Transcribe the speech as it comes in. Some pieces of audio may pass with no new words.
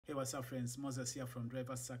Hey, what's up, friends? Moses here from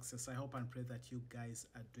Driver Success. I hope and pray that you guys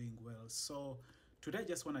are doing well. So today I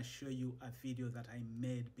just want to show you a video that I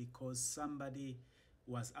made because somebody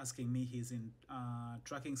was asking me. He's in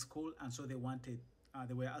trucking school, and so they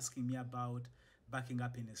were asking me about backing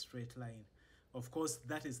up in a straight line. Of course,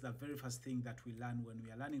 that is the very first thing that we learn when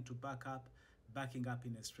we are learning to backing up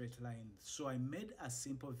in a straight line. So I made a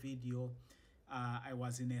simple video. I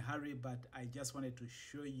was in a hurry, but I just wanted to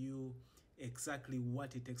show you exactly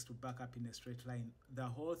what it takes to back up in a straight line. The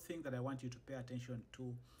whole thing that I want you to pay attention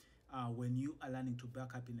to when you are learning to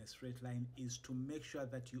back up in a straight line is to make sure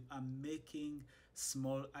that you are making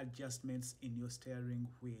small adjustments in your steering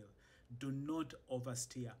wheel. Do not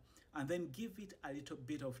oversteer, and then give it a little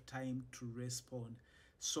bit of time to respond.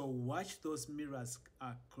 So watch those mirrors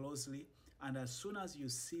closely, and as soon as you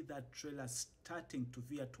see that trailer starting to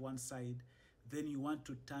veer to one side, then you want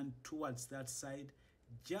to turn towards that side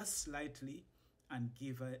just slightly and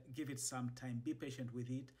give it some time. Be patient with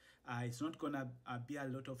it. It's not gonna be a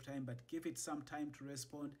lot of time, but give it some time to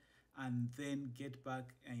respond, and then get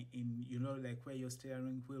back in, like where your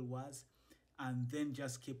steering wheel was, and then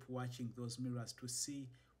just keep watching those mirrors to see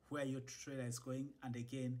where your trailer is going, and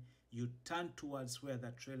again you turn towards where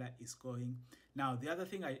the trailer is going. Now, the other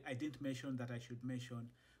thing I didn't mention that I should mention,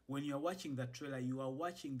 when you're watching the trailer, you are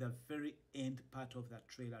watching the very end part of that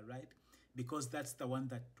trailer, right? Because that's the one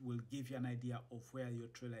that will give you an idea of where your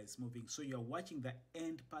trailer is moving. So you're watching the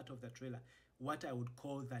end part of the trailer, what I would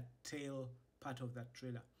call the tail part of that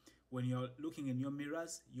trailer. When you're looking in your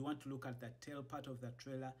mirrors, you want to look at the tail part of the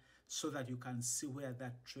trailer so that you can see where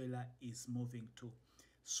that trailer is moving to.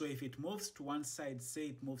 So if it moves to one side, say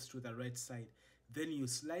it moves to the right side, then you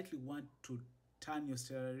slightly want to turn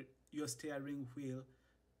your steering wheel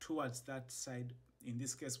towards that side, in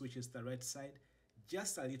this case, which is the right side,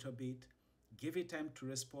 just a little bit. Give it time to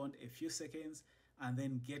respond, a few seconds, and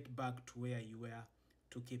then get back to where you were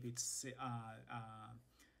to keep it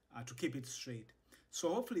straight.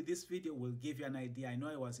 So hopefully this video will give you an idea. I know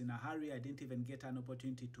I was in a hurry. I didn't even get an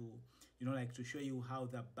opportunity to, to show you how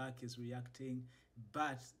the back is reacting.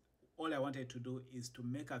 But all I wanted to do is to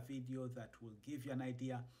make a video that will give you an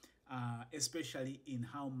idea, especially in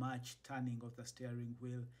how much turning of the steering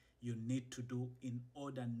wheel you need to do in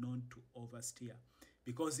order not to oversteer.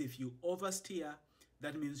 Because if you oversteer,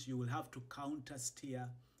 that means you will have to counter steer,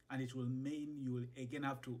 and it will mean you will again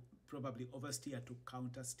have to probably oversteer to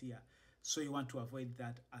counter steer. So you want to avoid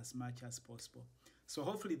that as much as possible. So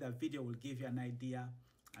hopefully that video will give you an idea.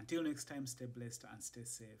 Until next time, stay blessed and stay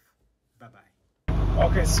safe. Bye-bye.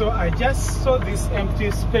 Okay, so I just saw this empty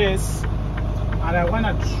space, and I want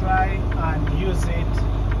to try and use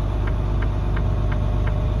it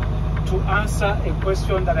to answer a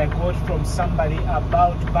question that I got from somebody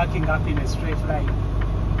about backing up in a straight line.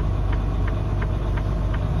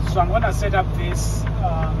 So I'm going to set up this.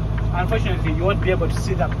 Unfortunately, you won't be able to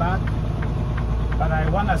see the back, but I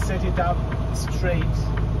want to set it up straight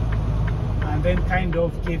and then kind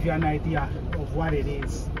of give you an idea of what it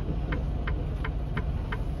is.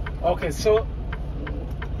 Okay, so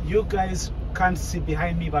you guys can't see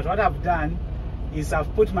behind me, but what I've done is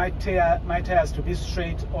I've put my tires to be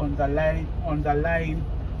straight on the line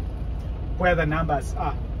where the numbers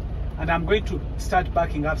are, and I'm going to start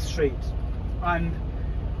backing up straight. And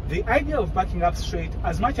the idea of backing up straight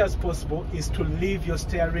as much as possible is to leave your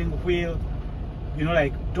steering wheel,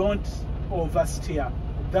 don't oversteer.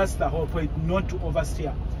 That's the whole point, not to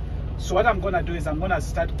oversteer. So what I'm going to do is I'm going to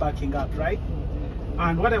start backing up, right?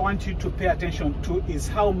 And what I want you to pay attention to is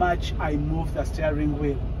how much I move the steering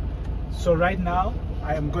wheel. So right now,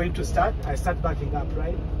 I am going to start backing up,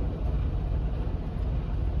 right?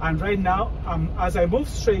 And right now, as I move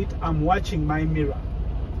straight, I'm watching my mirror.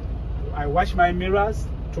 I watch my mirrors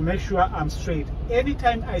to make sure I'm straight.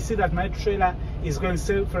 Anytime I see that my trailer is going,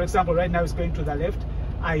 say, for example, right now it's going to the left,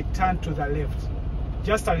 I turn to the left,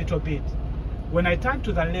 just a little bit. When I turn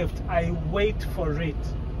to the left, I wait for it.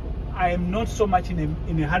 I am not so much in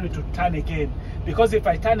a hurry to turn again, because if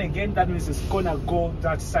I turn again, that means it's gonna go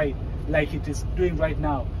that side like it is doing right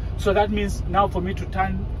now. So that means now for me to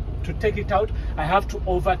take it out, I have to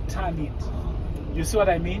overturn it. You see what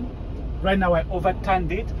I mean? Right now I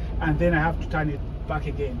overturned it, and then I have to turn it back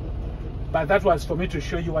again. But that was for me to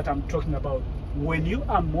show you what I'm talking about. When you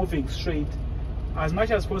are moving straight, as much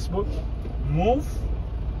as possible, move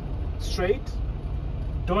straight.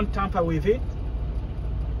 Don't tamper with it.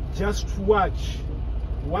 Just watch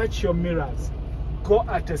your mirrors. Go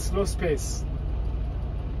at a slow pace.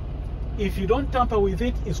 If you don't tamper with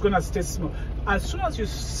it, it's going to stay small. As soon as you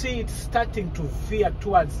see it starting to veer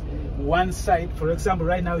towards one side, for example,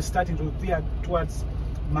 right now it's starting to veer towards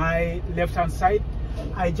my left-hand side,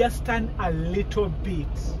 I just turn a little bit,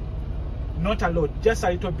 not a lot, just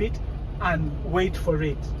a little bit, and wait for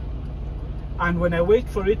it. And when I wait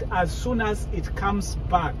for it, as soon as it comes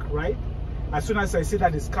back, right? As soon as I see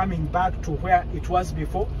that it's coming back to where it was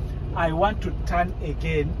before, I want to turn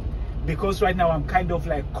again, because right now I'm kind of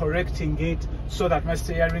like correcting it so that my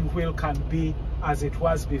steering wheel can be as it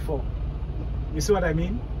was before. You see what I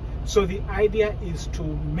mean? So the idea is to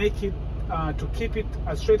make it, to keep it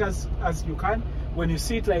as straight as you can. When you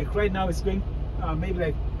see it like right now it's going maybe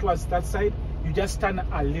like towards that side, you just turn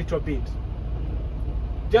a little bit.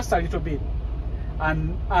 Just a little bit.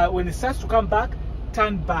 And when it starts to come back,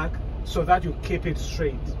 turn back so that you keep it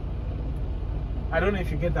straight. I don't know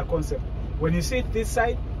if you get the concept. When you see it this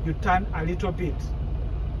side, you turn a little bit.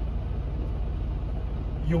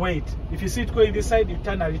 You wait. If you see it going this side, you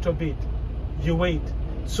turn a little bit. You wait.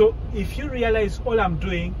 So if you realize all I'm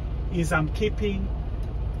doing is I'm keeping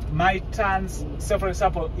my turns. So for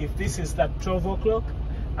example, if this is the 12 o'clock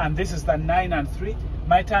and this is the 9 and 3,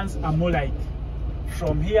 my turns are more like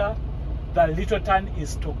from here. The little turn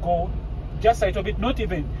is to go just a little bit, not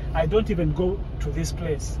even, I don't even go to this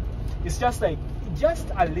place. It's just like, just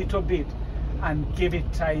a little bit, and give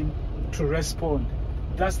it time to respond.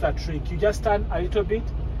 That's the trick. You just turn a little bit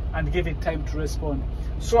and give it time to respond.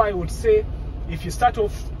 So I would say, if you start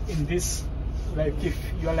off in this, like if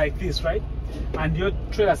you're like this, right? And your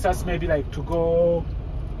trailer starts maybe like to go,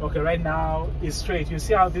 okay, right now it's straight. You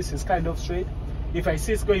see how this is kind of straight? If I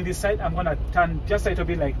see it's going this side, I'm gonna turn just a little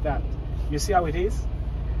bit like that. You see how it is?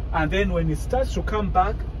 And then when it starts to come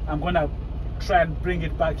back, I'm gonna try and bring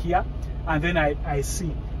it back here, and then I see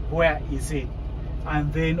where is it,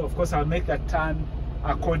 and then of course I'll make that turn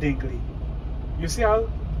accordingly. You see how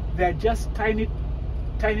they're just tiny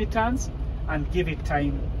turns, and give it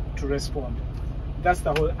time to respond. That's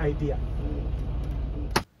the whole idea.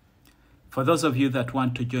 For those of you that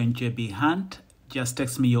want to join JB Hunt, just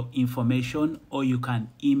text me your information, or you can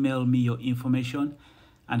email me your information,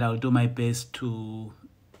 and I'll do my best to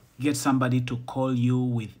get somebody to call you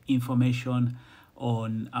with information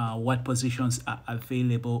on what positions are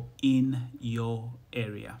available in your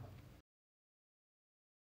area.